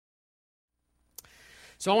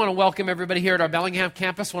So I want to welcome everybody here at our Bellingham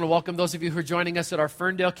campus. I want to welcome those of you who are joining us at our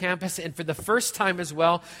Ferndale campus. And for the first time as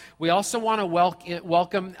well, we also want to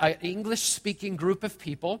welcome an English-speaking group of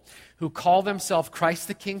people who call themselves Christ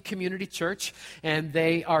the King Community Church. And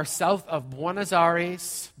they are south of Buenos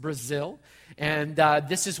Aires, Brazil. And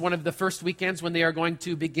this is one of the first weekends when they are going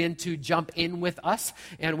to begin to jump in with us.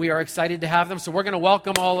 And we are excited to have them. So we're going to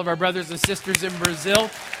welcome all of our brothers and sisters in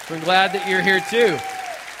Brazil. We're glad that you're here too.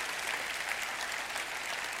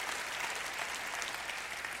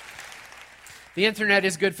 The internet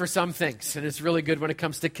is good for some things, and it's really good when it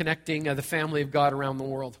comes to connecting the family of God around the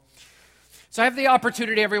world. So I have the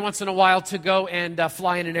opportunity every once in a while to go and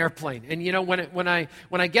fly in an airplane. And you know, when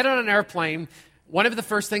I get on an airplane, one of the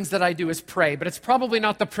first things that I do is pray, but it's probably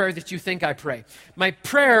not the prayer that you think I pray. My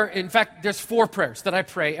prayer, in fact, there's 4 prayers that I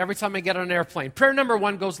pray every time I get on an airplane. Prayer number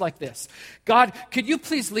 1 goes like this: God, could you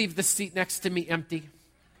please leave the seat next to me empty?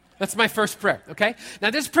 That's my first prayer, okay?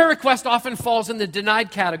 Now, this prayer request often falls in the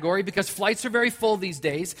denied category because flights are very full these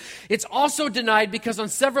days. It's also denied because on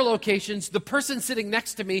several occasions, the person sitting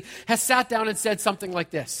next to me has sat down and said something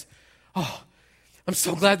like this: "Oh, I'm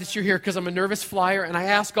so glad that you're here because I'm a nervous flyer and I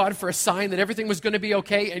asked God for a sign that everything was going to be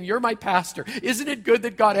okay and you're my pastor. Isn't it good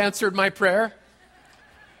that God answered my prayer?"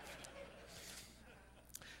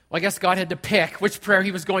 Well, I guess God had to pick which prayer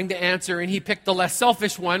he was going to answer, and he picked the less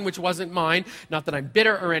selfish one, which wasn't mine. Not that I'm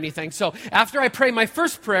bitter or anything. So after I pray my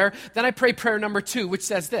first prayer, then I pray prayer number 2, which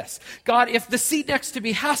says this: God, if the seat next to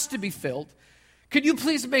me has to be filled, could you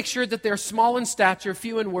please make sure that they're small in stature,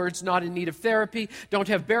 few in words, not in need of therapy, don't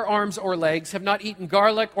have bare arms or legs, have not eaten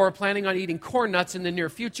garlic or are planning on eating corn nuts in the near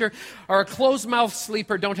future, are a closed-mouth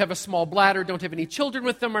sleeper, don't have a small bladder, don't have any children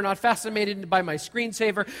with them, are not fascinated by my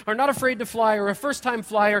screensaver, are not afraid to fly, or a first-time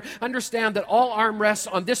flyer, understand that all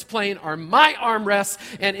armrests on this plane are my armrests,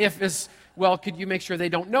 and if as well, could you make sure they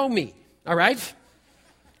don't know me? All right?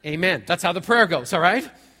 Amen. That's how the prayer goes, all right?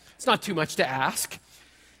 It's not too much to ask.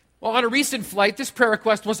 Well, on a recent flight, this prayer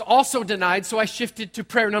request was also denied, so I shifted to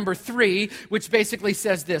prayer number 3, which basically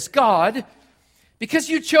says this: God,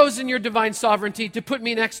 because you chose in your divine sovereignty to put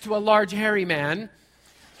me next to a large hairy man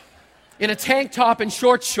in a tank top and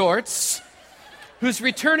short shorts, who's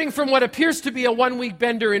returning from what appears to be a 1-week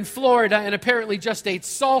bender in Florida and apparently just ate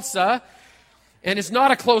salsa and is not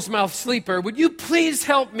a closed-mouth sleeper, would you please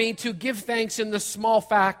help me to give thanks in the small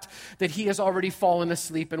fact that he has already fallen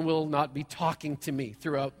asleep and will not be talking to me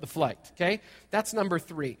throughout the flight, okay? That's number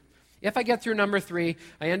 3. If I get through number 3,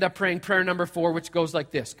 I end up praying prayer number 4, which goes like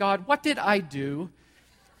this: God, what did I do?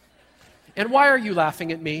 And why are you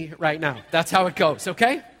laughing at me right now? That's how it goes,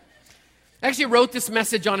 okay? I actually wrote this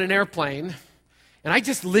message on an airplane, and I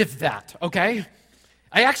just lived that, okay?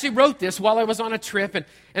 I actually wrote this while I was on a trip,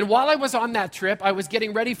 and while I was on that trip, I was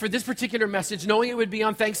getting ready for this particular message, knowing it would be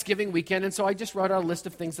on Thanksgiving weekend, and so I just wrote out a list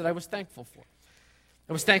of things that I was thankful for.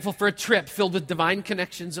 I was thankful for a trip filled with divine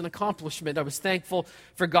connections and accomplishment. I was thankful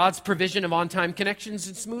for God's provision of on-time connections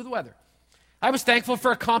and smooth weather. I was thankful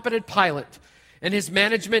for a competent pilot and his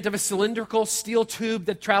management of a cylindrical steel tube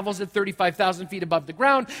that travels at 35,000 feet above the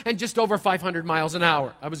ground and just over 500 miles an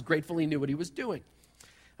hour. I was grateful he knew what he was doing.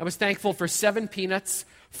 I was thankful for 7 peanuts,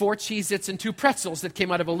 4 Cheez-Its, and 2 pretzels that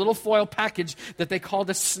came out of a little foil package that they called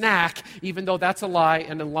a snack, even though that's a lie,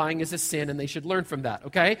 and lying is a sin, and they should learn from that,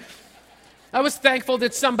 okay? I was thankful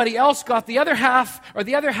that somebody else got the other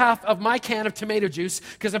half of my can of tomato juice,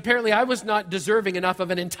 because apparently I was not deserving enough of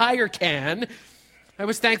an entire can. I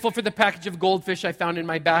was thankful for the package of goldfish I found in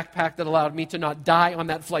my backpack that allowed me to not die on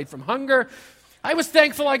that flight from hunger. I was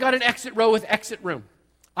thankful I got an exit row with exit room.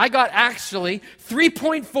 I got actually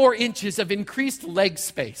 3.4 inches of increased leg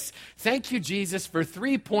space. Thank you, Jesus, for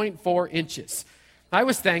 3.4 inches. I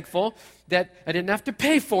was thankful that I didn't have to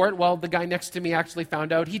pay for it. Well, the guy next to me actually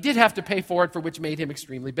found out he did have to pay for it, for which made him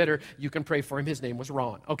extremely bitter. You can pray for him. His name was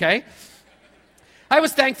Ron, okay? I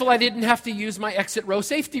was thankful I didn't have to use my exit row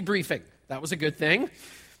safety briefing. That was a good thing.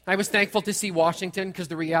 I was thankful to see Washington, because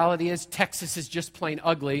the reality is Texas is just plain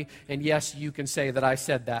ugly. And yes, you can say that I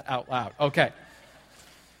said that out loud. Okay.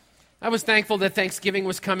 I was thankful that Thanksgiving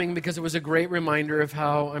was coming because it was a great reminder of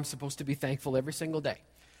how I'm supposed to be thankful every single day.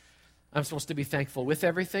 I'm supposed to be thankful with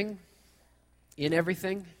everything, in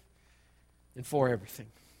everything, and for everything.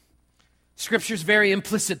 Scripture's very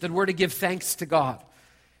implicit that we're to give thanks to God.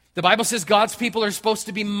 The Bible says God's people are supposed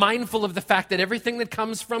to be mindful of the fact that everything that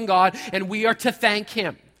comes from God, and we are to thank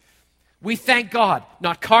Him. We thank God,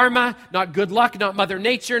 not karma, not good luck, not Mother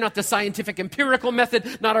Nature, not the scientific empirical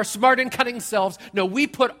method, not our smart and cunning selves. No, we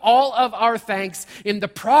put all of our thanks in the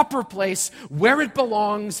proper place where it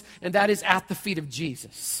belongs, and that is at the feet of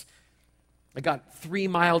Jesus. I got 3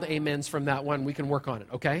 mild amens from that one. We can work on it,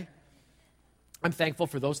 okay? I'm thankful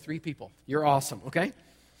for those 3 people. You're awesome, okay?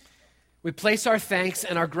 We place our thanks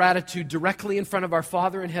and our gratitude directly in front of our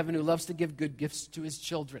Father in heaven who loves to give good gifts to his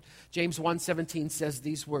children. James 1:17 says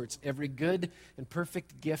these words, "Every good and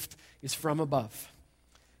perfect gift is from above,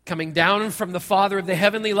 coming down from the Father of the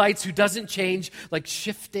heavenly lights who doesn't change like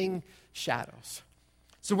shifting shadows."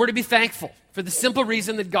 So we're to be thankful for the simple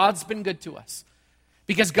reason that God's been good to us.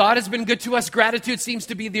 Because God has been good to us, gratitude seems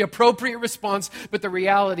to be the appropriate response, but the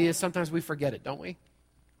reality is sometimes we forget it, don't we?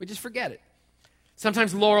 We just forget it.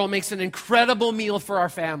 Sometimes Laurel makes an incredible meal for our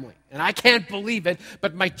family, and I can't believe it,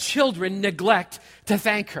 but my children neglect to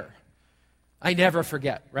thank her. I never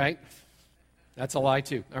forget, right? That's a lie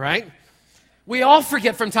too, all right? We all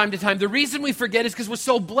forget from time to time. The reason we forget is because we're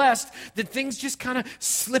so blessed that things just kind of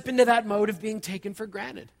slip into that mode of being taken for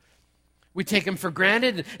granted. We take them for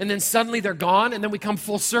granted, and then suddenly they're gone, and then we come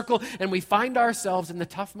full circle, and we find ourselves in the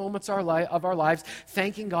tough moments of our lives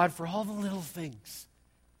thanking God for all the little things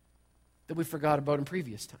that we forgot about in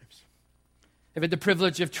previous times. I've had the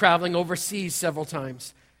privilege of traveling overseas several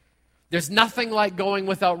times. There's nothing like going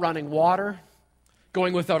without running water,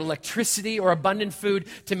 going without electricity or abundant food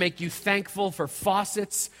to make you thankful for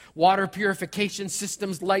faucets, water purification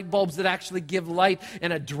systems, light bulbs that actually give light,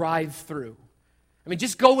 and a drive-through. I mean,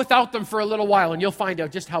 just go without them for a little while and you'll find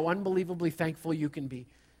out just how unbelievably thankful you can be.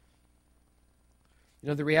 You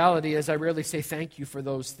know, the reality is I rarely say thank you for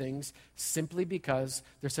those things simply because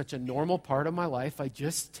they're such a normal part of my life. I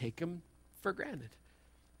just take them for granted.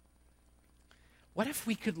 What if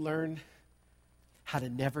we could learn how to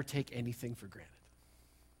never take anything for granted?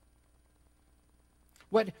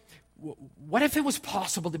 What if it was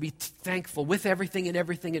possible to be thankful with everything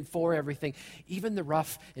and for everything, even the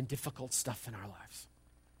rough and difficult stuff in our lives?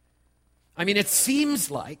 I mean, it seems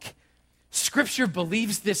like Scripture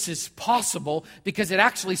believes this is possible because it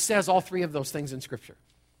actually says all 3 of those things in Scripture.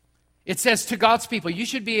 It says to God's people, you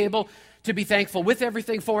should be able to be thankful with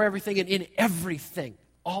everything, for everything, and in everything,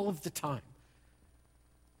 all of the time.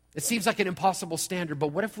 It seems like an impossible standard, but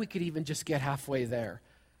what if we could even just get halfway there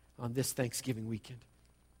on this Thanksgiving weekend?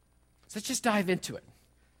 So let's just dive into it.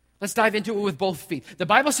 Let's dive into it with both feet. The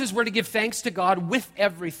Bible says we're to give thanks to God with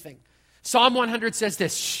everything. Psalm 100 says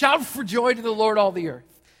this, "Shout for joy to the Lord, all the earth.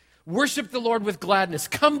 Worship the Lord with gladness.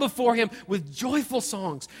 Come before him with joyful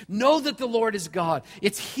songs. Know that the Lord is God.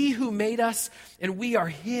 It's he who made us, and we are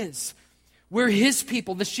his. We're his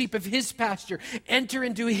people, the sheep of his pasture. Enter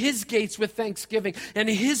into his gates with thanksgiving and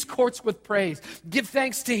his courts with praise. Give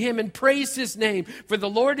thanks to him and praise his name. For the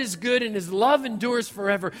Lord is good and his love endures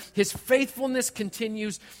forever. His faithfulness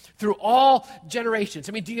continues through all generations."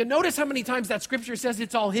 I mean, do you notice how many times that scripture says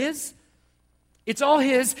it's all his? It's all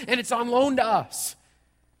his, and it's on loan to us.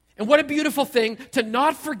 And what a beautiful thing to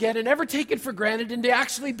not forget and ever take it for granted and to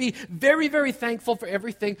actually be very, very thankful for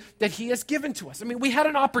everything that he has given to us. I mean, we had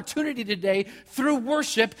an opportunity today through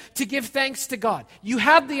worship to give thanks to God. You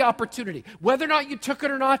had the opportunity. Whether or not you took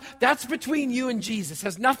it or not, that's between you and Jesus. It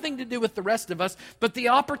has nothing to do with the rest of us, but the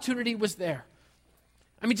opportunity was there.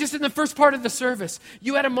 I mean, just in the first part of the service,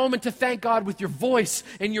 you had a moment to thank God with your voice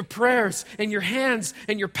and your prayers and your hands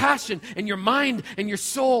and your passion and your mind and your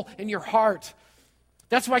soul and your heart.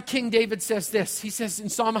 That's why King David says this. He says in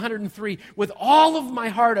Psalm 103, "With all of my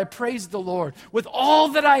heart I praise the Lord. With all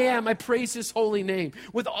that I am, I praise his holy name.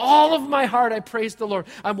 With all of my heart I praise the Lord.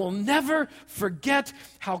 I will never forget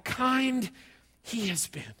how kind he has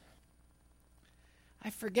been." I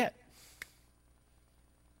forget.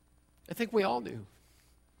 I think we all do.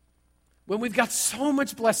 When we've got so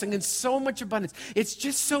much blessing and so much abundance, it's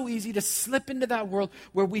just so easy to slip into that world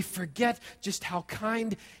where we forget just how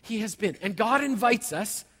kind he has been. And God invites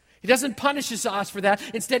us. He doesn't punish us for that.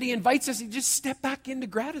 Instead, he invites us to just step back into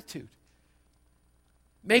gratitude.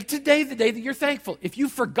 Make today the day that you're thankful. If you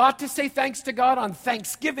forgot to say thanks to God on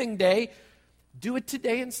Thanksgiving Day, do it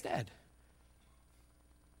today instead.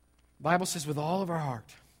 The Bible says with all of our heart.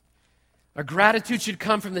 Our gratitude should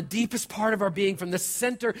come from the deepest part of our being, from the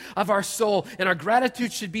center of our soul. And our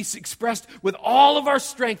gratitude should be expressed with all of our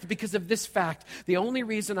strength because of this fact. The only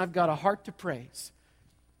reason I've got a heart to praise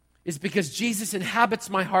is because Jesus inhabits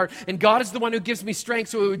my heart and God is the one who gives me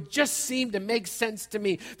strength. So it would just seem to make sense to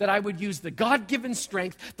me that I would use the God-given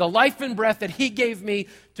strength, the life and breath that he gave me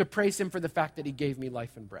to praise him for the fact that he gave me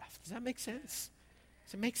life and breath. Does that make sense?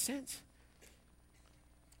 Does it make sense?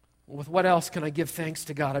 With what else can I give thanks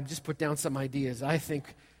to God? I've just put down some ideas. I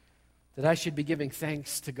think that I should be giving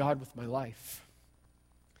thanks to God with my life.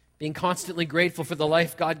 Being constantly grateful for the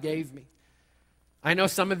life God gave me. I know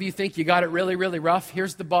some of you think you got it really, really rough.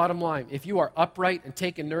 Here's the bottom line. If you are upright and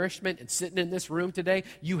taking nourishment and sitting in this room today,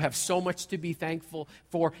 you have so much to be thankful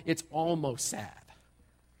for. It's almost sad.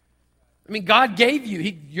 I mean, God gave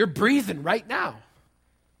you. You're breathing right now.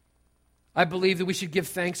 I believe that we should give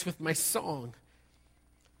thanks with my song.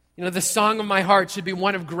 You know, the song of my heart should be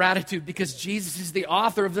one of gratitude because Jesus is the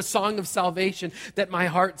author of the song of salvation that my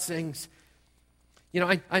heart sings. You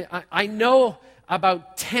know, I know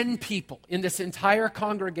about 10 people in this entire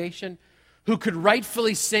congregation who could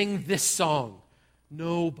rightfully sing this song.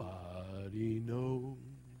 Nobody knows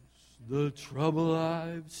the trouble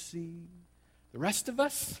I've seen. The rest of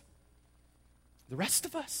us,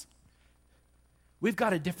 we've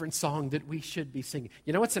got a different song that we should be singing.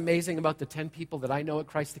 You know what's amazing about the 10 people that I know at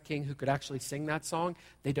Christ the King who could actually sing that song?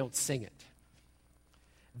 They don't sing it.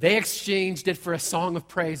 They exchanged it for a song of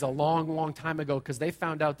praise a long, long time ago because they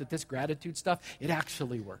found out that this gratitude stuff, it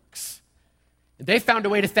actually works. And they found a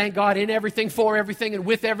way to thank God in everything, for everything, and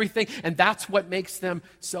with everything, and that's what makes them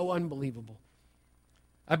so unbelievable.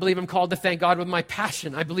 I believe I'm called to thank God with my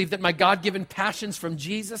passion. I believe that my God-given passion's from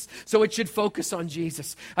Jesus, so it should focus on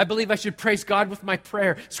Jesus. I believe I should praise God with my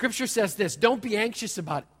prayer. Scripture says this, don't be anxious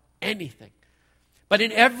about anything, but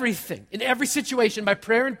in everything, in every situation, by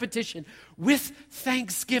prayer and petition, with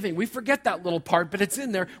thanksgiving. We forget that little part, but it's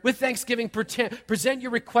in there. With thanksgiving, present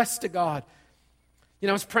your requests to God. You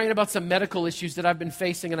know, I was praying about some medical issues that I've been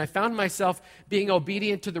facing, and I found myself being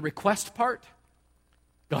obedient to the request part.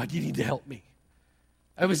 God, you need to help me.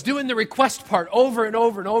 I was doing the request part over and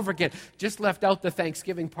over and over again. Just left out the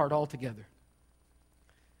thanksgiving part altogether.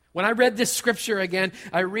 When I read this scripture again,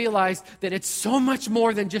 I realized that it's so much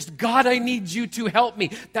more than just, God, I need you to help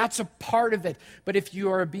me. That's a part of it. But if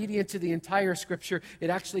you are obedient to the entire scripture, it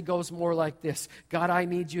actually goes more like this. God, I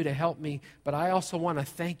need you to help me, but I also want to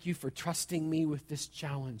thank you for trusting me with this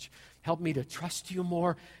challenge. Help me to trust you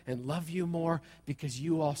more and love you more because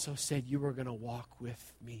you also said you were going to walk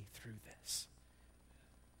with me through this.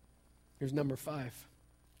 Here's number 5.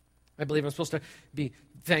 I believe I'm supposed to be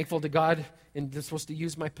thankful to God and I'm supposed to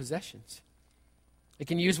use my possessions. I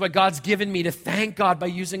can use what God's given me to thank God by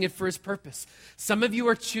using it for His purpose. Some of you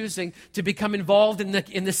are choosing to become involved in the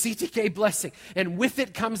CTK blessing, and with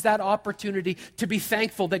it comes that opportunity to be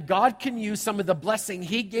thankful that God can use some of the blessing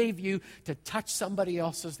He gave you to touch somebody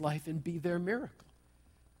else's life and be their miracle.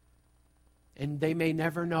 And they may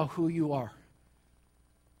never know who you are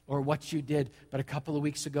or what you did. But a couple of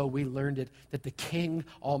weeks ago, we learned it, that the King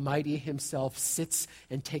Almighty Himself sits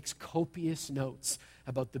and takes copious notes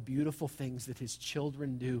about the beautiful things that His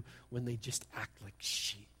children do when they just act like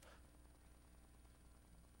sheep.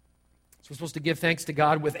 So we're supposed to give thanks to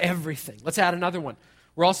God with everything. Let's add another one.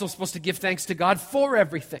 We're also supposed to give thanks to God for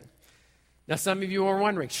everything. Now, some of you are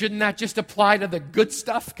wondering, shouldn't that just apply to the good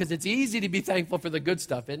stuff? Because it's easy to be thankful for the good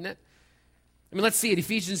stuff, isn't it? I mean, let's see it.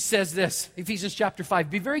 Ephesians says this, Ephesians chapter 5.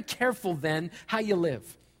 Be very careful then how you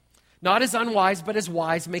live. Not as unwise, but as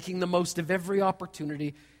wise, making the most of every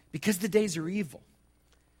opportunity because the days are evil.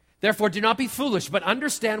 Therefore, do not be foolish, but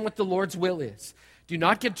understand what the Lord's will is. Do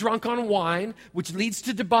not get drunk on wine, which leads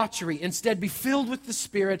to debauchery. Instead, be filled with the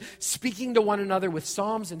Spirit, speaking to one another with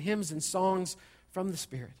psalms and hymns and songs from the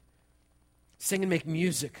Spirit. Sing and make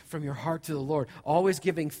music from your heart to the Lord, always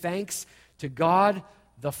giving thanks to God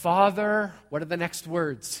the Father. What are the next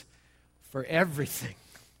words? For everything,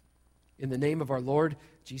 in the name of our Lord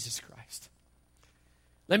Jesus Christ.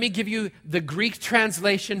 Let me give you the Greek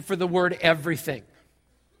translation for the word everything.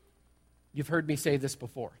 You've heard me say this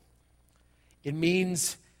before. It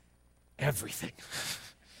means everything.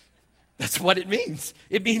 That's what it means.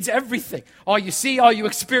 It means everything. All you see, all you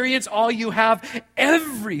experience, all you have,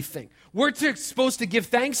 everything. We're supposed to give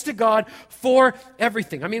thanks to God for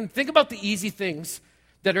everything. I mean, think about the easy things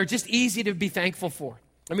that are just easy to be thankful for.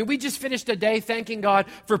 I mean, we just finished a day thanking God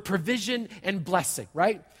for provision and blessing,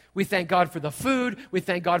 right? We thank God for the food. We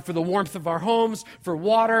thank God for the warmth of our homes, for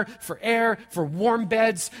water, for air, for warm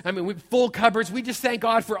beds. I mean, full cupboards. We just thank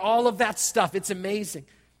God for all of that stuff. It's amazing.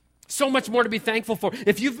 So much more to be thankful for.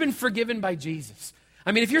 If you've been forgiven by Jesus,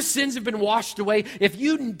 I mean, if your sins have been washed away, if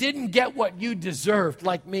you didn't get what you deserved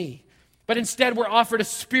like me, but instead we're offered a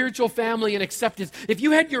spiritual family and acceptance. If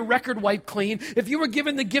you had your record wiped clean, if you were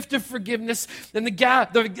given the gift of forgiveness and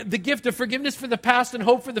the gift of forgiveness for the past and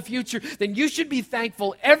hope for the future, then you should be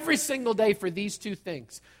thankful every single day for these two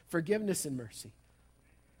things, forgiveness and mercy.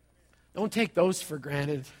 Don't take those for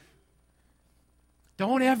granted.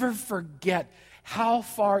 Don't ever forget how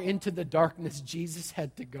far into the darkness Jesus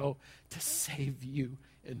had to go to save you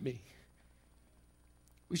and me.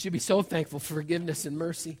 We should be so thankful for forgiveness and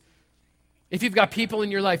mercy. If you've got people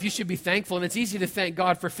in your life, you should be thankful, and it's easy to thank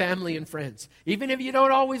God for family and friends. Even if you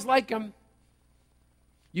don't always like them,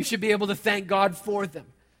 you should be able to thank God for them.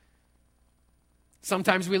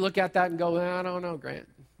 Sometimes we look at that and go, I don't know, Grant,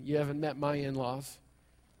 you haven't met my in-laws.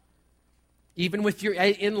 Even with your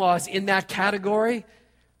in-laws in that category,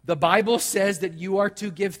 the Bible says that you are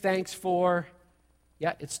to give thanks for,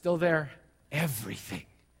 yeah, it's still there, everything.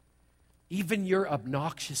 Even your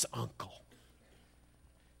obnoxious uncle.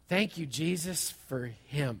 Thank you, Jesus, for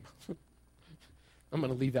him. I'm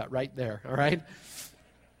going to leave that right there, all right?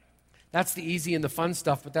 That's the easy and the fun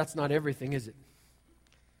stuff, but that's not everything, is it?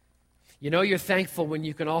 You know you're thankful when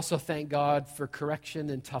you can also thank God for correction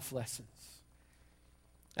and tough lessons.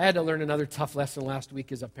 I had to learn another tough lesson last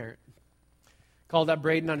week as a parent. Called up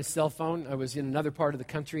Braden on his cell phone. I was in another part of the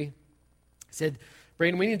country. I said,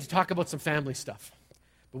 Braden, we need to talk about some family stuff.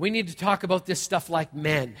 But we need to talk about this stuff like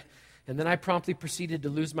men. And then I promptly proceeded to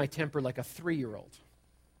lose my temper like a 3-year-old.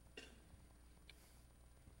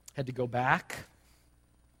 Had to go back.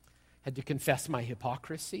 Had to confess my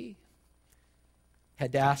hypocrisy.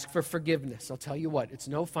 Had to ask for forgiveness. I'll tell you what, it's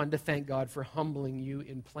no fun to thank God for humbling you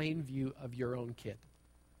in plain view of your own kid.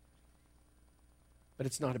 But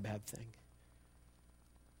it's not a bad thing.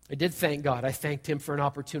 I did thank God. I thanked him for an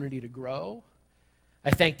opportunity to grow. I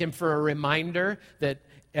thanked him for a reminder that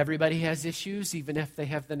everybody has issues, even if they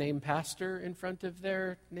have the name pastor in front of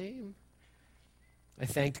their name. I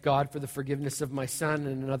thanked God for the forgiveness of my son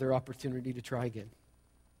and another opportunity to try again.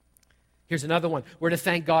 Here's another one. We're to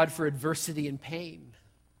thank God for adversity and pain.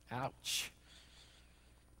 Ouch.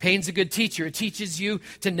 Pain's a good teacher. It teaches you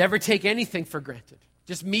to never take anything for granted.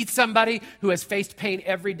 Just meet somebody who has faced pain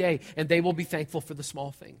every day, and they will be thankful for the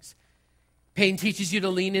small things. Pain teaches you to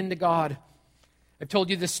lean into God. I've told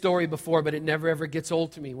you this story before, but it never ever gets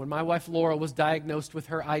old to me. When my wife Laura was diagnosed with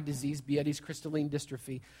her eye disease, Beide's crystalline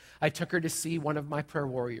dystrophy, I took her to see one of my prayer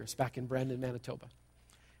warriors back in Brandon, Manitoba.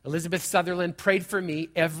 Elizabeth Sutherland prayed for me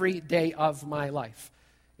every day of my life,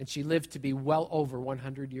 and she lived to be well over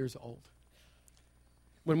 100 years old.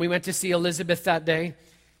 When we went to see Elizabeth that day,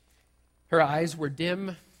 her eyes were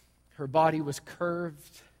dim, her body was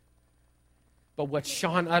curved, but what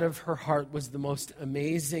shone out of her heart was the most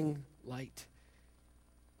amazing light.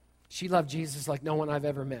 She loved Jesus like no one I've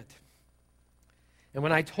ever met. And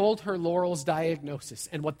when I told her Laurel's diagnosis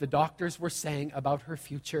and what the doctors were saying about her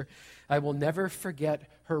future, I will never forget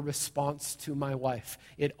her response to my wife.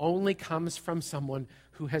 It only comes from someone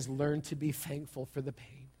who has learned to be thankful for the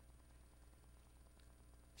pain.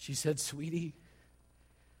 She said, "Sweetie,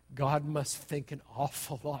 God must think an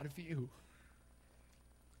awful lot of you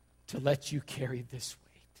to let you carry this weight."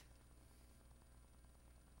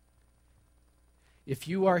 If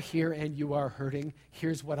you are here and you are hurting,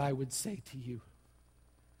 here's what I would say to you.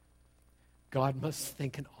 God must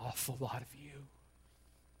think an awful lot of you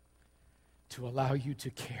to allow you to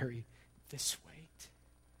carry this weight.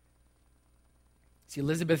 See,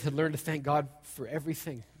 Elizabeth had learned to thank God for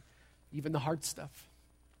everything, even the hard stuff.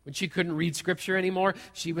 When she couldn't read Scripture anymore,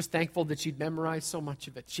 she was thankful that she'd memorized so much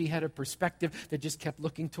of it. She had a perspective that just kept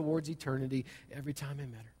looking towards eternity every time I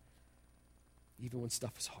met her, even when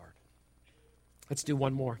stuff was hard. Let's do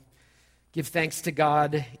one more. Give thanks to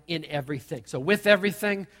God in everything. So with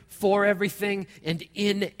everything, for everything, and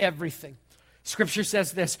in everything. Scripture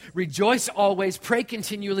says this: rejoice always, pray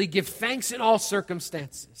continually, give thanks in all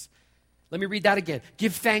circumstances. Let me read that again.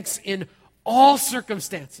 Give thanks in all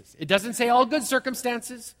circumstances. It doesn't say all good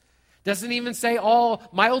circumstances. It doesn't even say all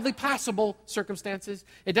mildly passable circumstances.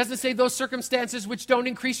 It doesn't say those circumstances which don't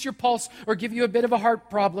increase your pulse or give you a bit of a heart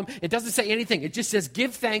problem. It doesn't say anything. It just says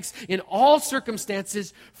give thanks in all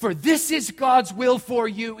circumstances, for this is God's will for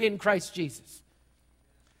you in Christ Jesus.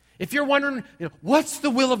 If you're wondering, what's the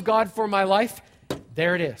will of God for my life?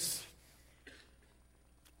 There it is.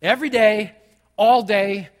 Every day, all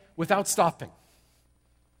day, without stopping.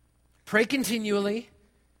 Pray continually.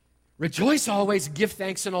 Rejoice always. Give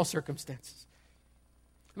thanks in all circumstances.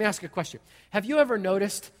 Let me ask you a question. Have you ever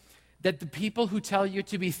noticed that the people who tell you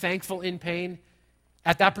to be thankful in pain,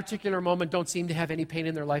 at that particular moment, don't seem to have any pain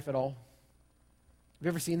in their life at all? Have you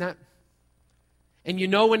ever seen that? And you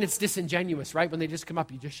know when it's disingenuous, right? When they just come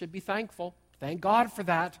up, you just should be thankful. Thank God for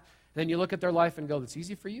that. Then you look at their life and go, that's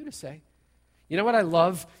easy for you to say. You know what I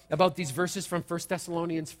love about these verses from 1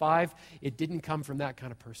 Thessalonians 5? It didn't come from that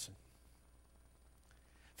kind of person.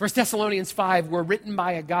 1 Thessalonians 5 were written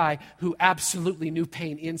by a guy who absolutely knew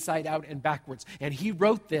pain inside out and backwards. And he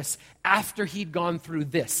wrote this after he'd gone through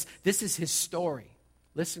this. This is his story.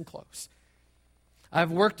 Listen close. I've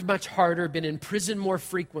worked much harder, been in prison more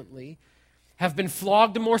frequently, have been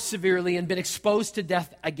flogged more severely, and been exposed to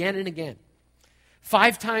death again and again.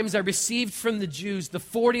 5 times I received from the Jews the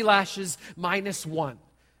 40 lashes minus 1.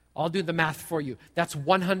 I'll do the math for you. That's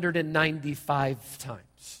 195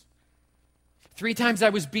 times. 3 times I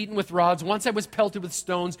was beaten with rods. Once I was pelted with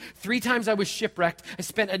stones. 3 times I was shipwrecked. I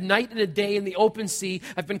spent a night and a day in the open sea.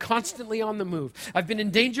 I've been constantly on the move. I've been in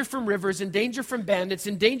danger from rivers, in danger from bandits,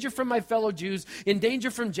 in danger from my fellow Jews, in danger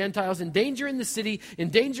from Gentiles, in danger in the city, in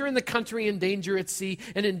danger in the country, in danger at sea,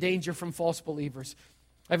 and in danger from false believers.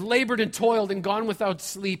 I've labored and toiled and gone without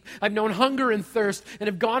sleep. I've known hunger and thirst and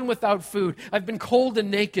have gone without food. I've been cold and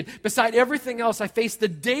naked. Beside everything else, I face the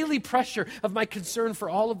daily pressure of my concern for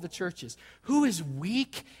all of the churches. Who is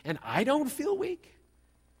weak and I don't feel weak?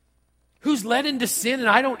 Who's led into sin and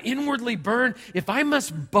I don't inwardly burn? If I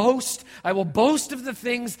must boast, I will boast of the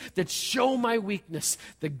things that show my weakness.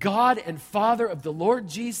 The God and Father of the Lord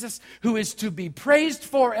Jesus, who is to be praised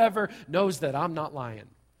forever, knows that I'm not lying.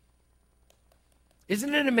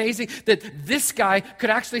 Isn't it amazing that this guy could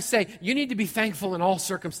actually say, you need to be thankful in all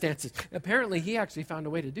circumstances? Apparently, he actually found a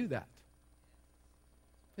way to do that.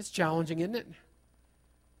 It's challenging, isn't it?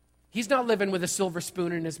 He's not living with a silver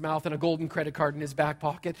spoon in his mouth and a golden credit card in his back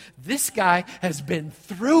pocket. This guy has been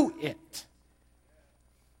through it.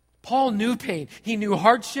 Paul knew pain. He knew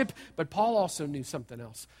hardship, but Paul also knew something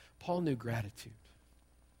else. Paul knew gratitude.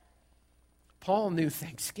 Paul knew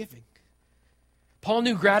thanksgiving. Paul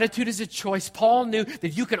knew gratitude is a choice. Paul knew that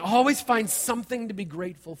you can always find something to be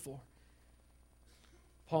grateful for.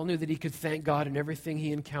 Paul knew that he could thank God in everything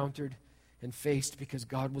he encountered and faced because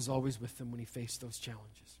God was always with him when he faced those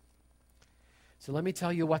challenges. So let me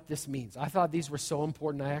tell you what this means. I thought these were so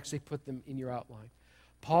important, I actually put them in your outline.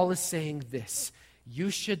 Paul is saying this: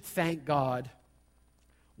 you should thank God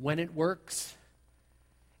when it works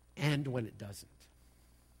and when it doesn't.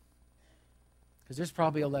 Because there's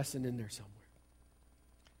probably a lesson in there somewhere.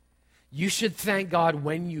 You should thank God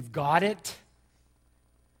when you've got it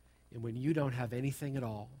and when you don't have anything at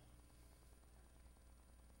all.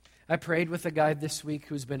 I prayed with a guy this week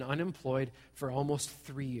who's been unemployed for almost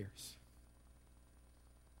 3 years.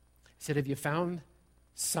 I said, have you found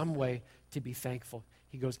some way to be thankful?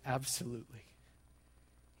 He goes, absolutely.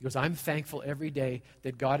 He goes, I'm thankful every day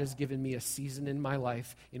that God has given me a season in my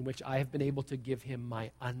life in which I have been able to give him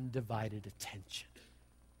my undivided attention.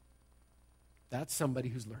 That's somebody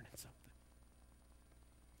who's learning something.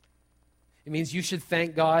 It means you should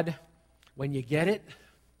thank God when you get it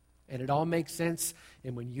and it all makes sense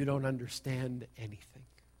and when you don't understand anything.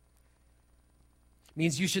 It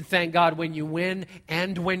means you should thank God when you win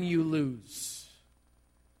and when you lose.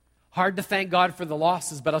 Hard to thank God for the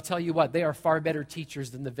losses, but I'll tell you what, they are far better teachers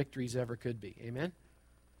than the victories ever could be. Amen?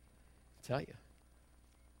 I'll tell you. It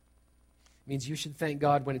means you should thank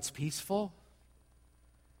God when it's peaceful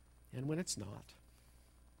and when it's not.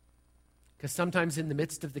 Because sometimes in the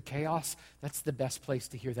midst of the chaos, that's the best place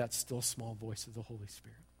to hear that still small voice of the Holy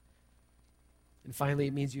Spirit. And finally,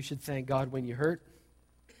 it means you should thank God when you hurt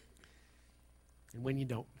and when you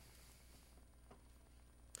don't.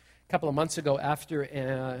 A couple of months ago, after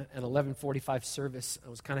an 11:45 service, I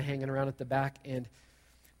was kind of hanging around at the back, and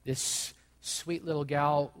this sweet little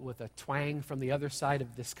gal with a twang from the other side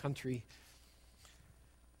of this country,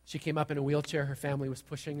 she came up in a wheelchair. Her family was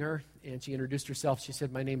pushing her, and she introduced herself. She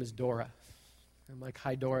said, my name is Dora. I'm like,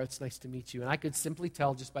 hi, Dora, it's nice to meet you. And I could simply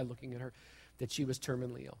tell just by looking at her that she was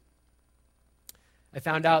terminally ill. I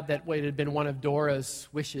found out that it had been one of Dora's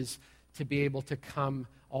wishes to be able to come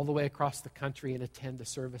all the way across the country and attend a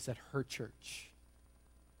service at her church.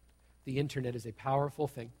 The internet is a powerful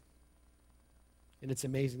thing. And it's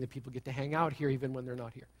amazing that people get to hang out here even when they're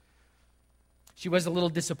not here. She was a little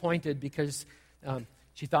disappointed because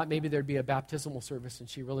she thought maybe there'd be a baptismal service and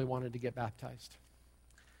she really wanted to get baptized.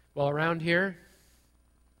 Well, around here,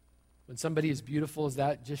 when somebody as beautiful as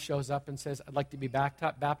that just shows up and says, I'd like to be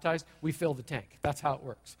baptized, we fill the tank. That's how it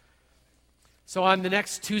works. So on the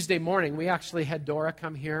next Tuesday morning, we actually had Dora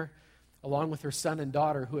come here along with her son and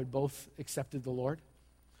daughter who had both accepted the Lord.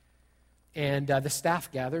 And the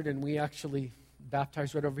staff gathered, and we actually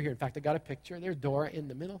baptized right over here. In fact, I got a picture. There's Dora in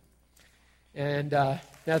the middle. And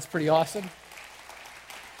that's pretty awesome.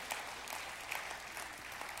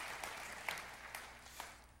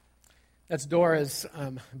 That's Dora's,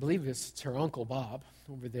 I believe it's her Uncle Bob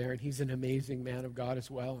over there, and he's an amazing man of God as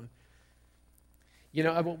well. And, you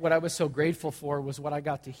know, what I was so grateful for was what I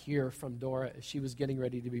got to hear from Dora as she was getting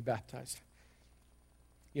ready to be baptized.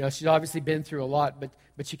 You know, she's obviously been through a lot,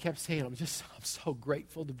 but she kept saying, I'm so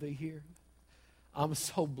grateful to be here. I'm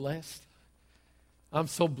so blessed. I'm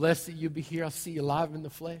so blessed that you be here. I'll see you live in the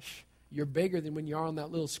flesh. You're bigger than when you're on that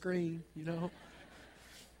little screen, you know.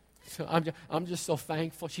 So I'm just so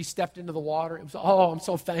thankful. She stepped into the water. It was, I'm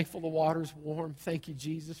so thankful the water's warm. Thank you,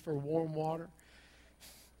 Jesus, for warm water.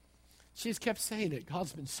 She just kept saying it.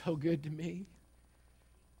 God's been so good to me.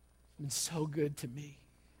 Been so good to me.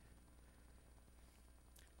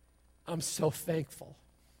 I'm so thankful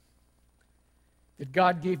that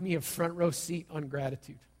God gave me a front row seat on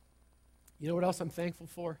gratitude. You know what else I'm thankful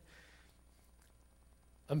for?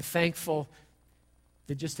 I'm thankful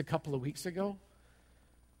that just a couple of weeks ago,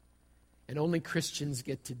 and only Christians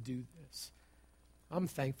get to do this, I'm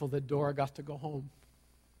thankful that Dora got to go home.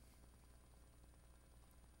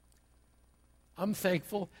 I'm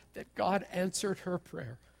thankful that God answered her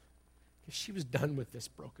prayer because she was done with this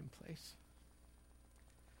broken place.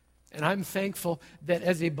 And I'm thankful that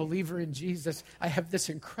as a believer in Jesus, I have this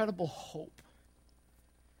incredible hope.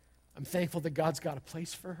 I'm thankful that God's got a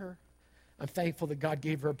place for her. I'm thankful that God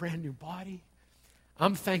gave her a brand new body.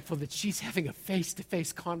 I'm thankful that she's having a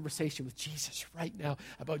face-to-face conversation with Jesus right now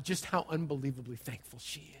about just how unbelievably thankful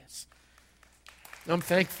she is. I'm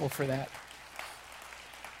thankful for that.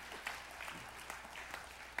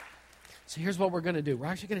 So here's what we're going to do. We're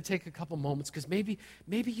actually going to take a couple moments because maybe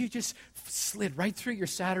you just slid right through your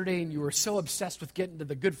Saturday and you were so obsessed with getting to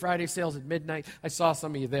the Good Friday sales at midnight. I saw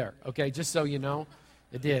some of you there, okay, just so you know.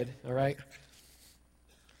 It did, all right?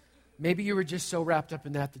 Maybe you were just so wrapped up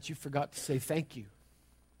in that you forgot to say thank you.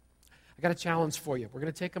 I got a challenge for you. We're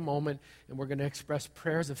going to take a moment and we're going to express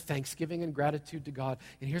prayers of thanksgiving and gratitude to God.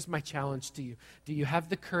 And here's my challenge to you. Do you have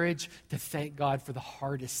the courage to thank God for the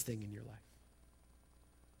hardest thing in your life?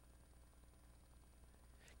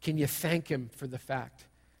 Can you thank Him for the fact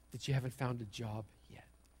that you haven't found a job yet?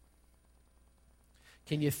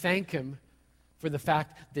 Can you thank Him for the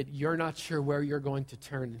fact that you're not sure where you're going to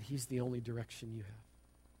turn and He's the only direction you have?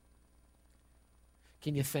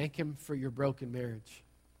 Can you thank Him for your broken marriage?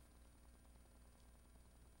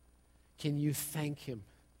 Can you thank Him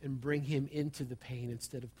and bring Him into the pain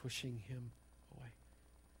instead of pushing Him away?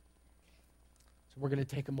 So we're going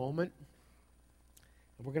to take a moment.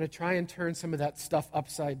 We're going to try and turn some of that stuff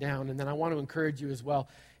upside down. And then I want to encourage you as well.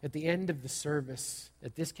 At the end of the service,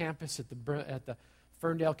 at this campus, at the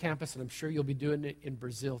Ferndale campus, and I'm sure you'll be doing it in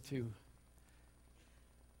Brazil too.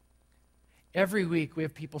 Every week we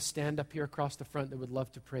have people stand up here across the front that would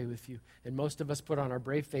love to pray with you. And most of us put on our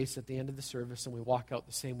brave face at the end of the service and we walk out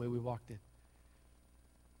the same way we walked in.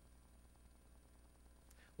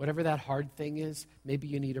 Whatever that hard thing is, maybe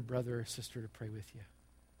you need a brother or sister to pray with you.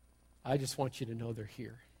 I just want you to know they're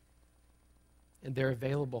here. And they're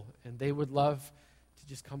available. And they would love to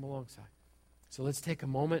just come alongside. So let's take a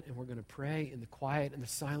moment and we're going to pray in the quiet and the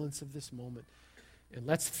silence of this moment. And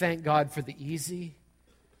let's thank God for the easy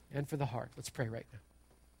and for the hard. Let's pray right now.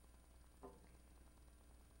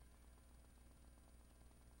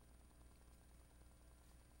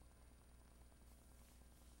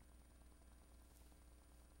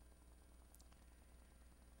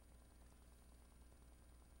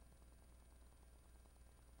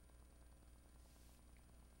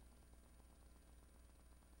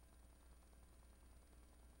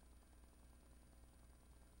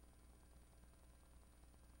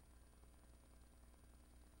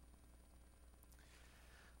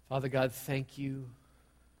 Father God, thank you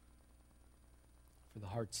for the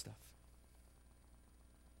hard stuff.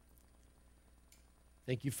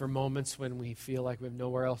 Thank you for moments when we feel like we have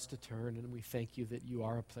nowhere else to turn, and we thank you that you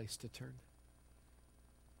are a place to turn.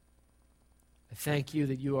 I thank you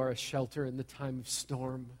that you are a shelter in the time of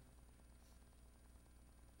storm,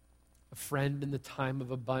 a friend in the time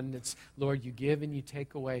of abundance. Lord, you give and you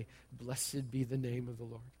take away. Blessed be the name of the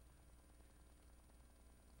Lord.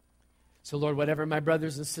 So, Lord, whatever my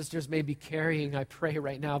brothers and sisters may be carrying, I pray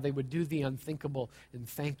right now they would do the unthinkable and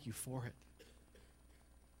thank you for it.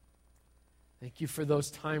 Thank you for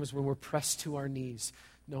those times when we're pressed to our knees,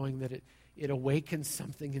 knowing that it awakens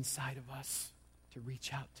something inside of us to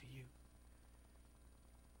reach out to you.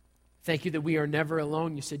 Thank you that we are never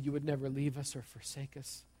alone. You said you would never leave us or forsake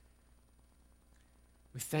us.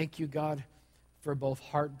 We thank you, God, for both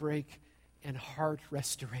heartbreak and heart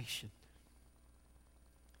restoration.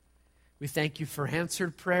 We thank you for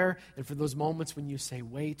answered prayer and for those moments when you say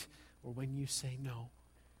wait or when you say no.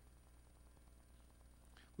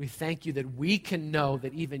 We thank you that we can know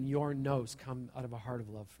that even your no's come out of a heart of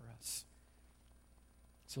love for us.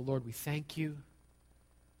 So, Lord, we thank you.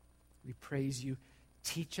 We praise you.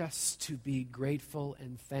 Teach us to be grateful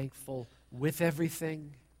and thankful with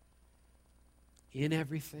everything, in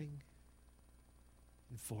everything,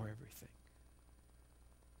 and for everything.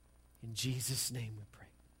 In Jesus' name we pray.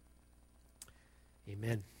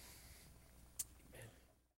 Amen.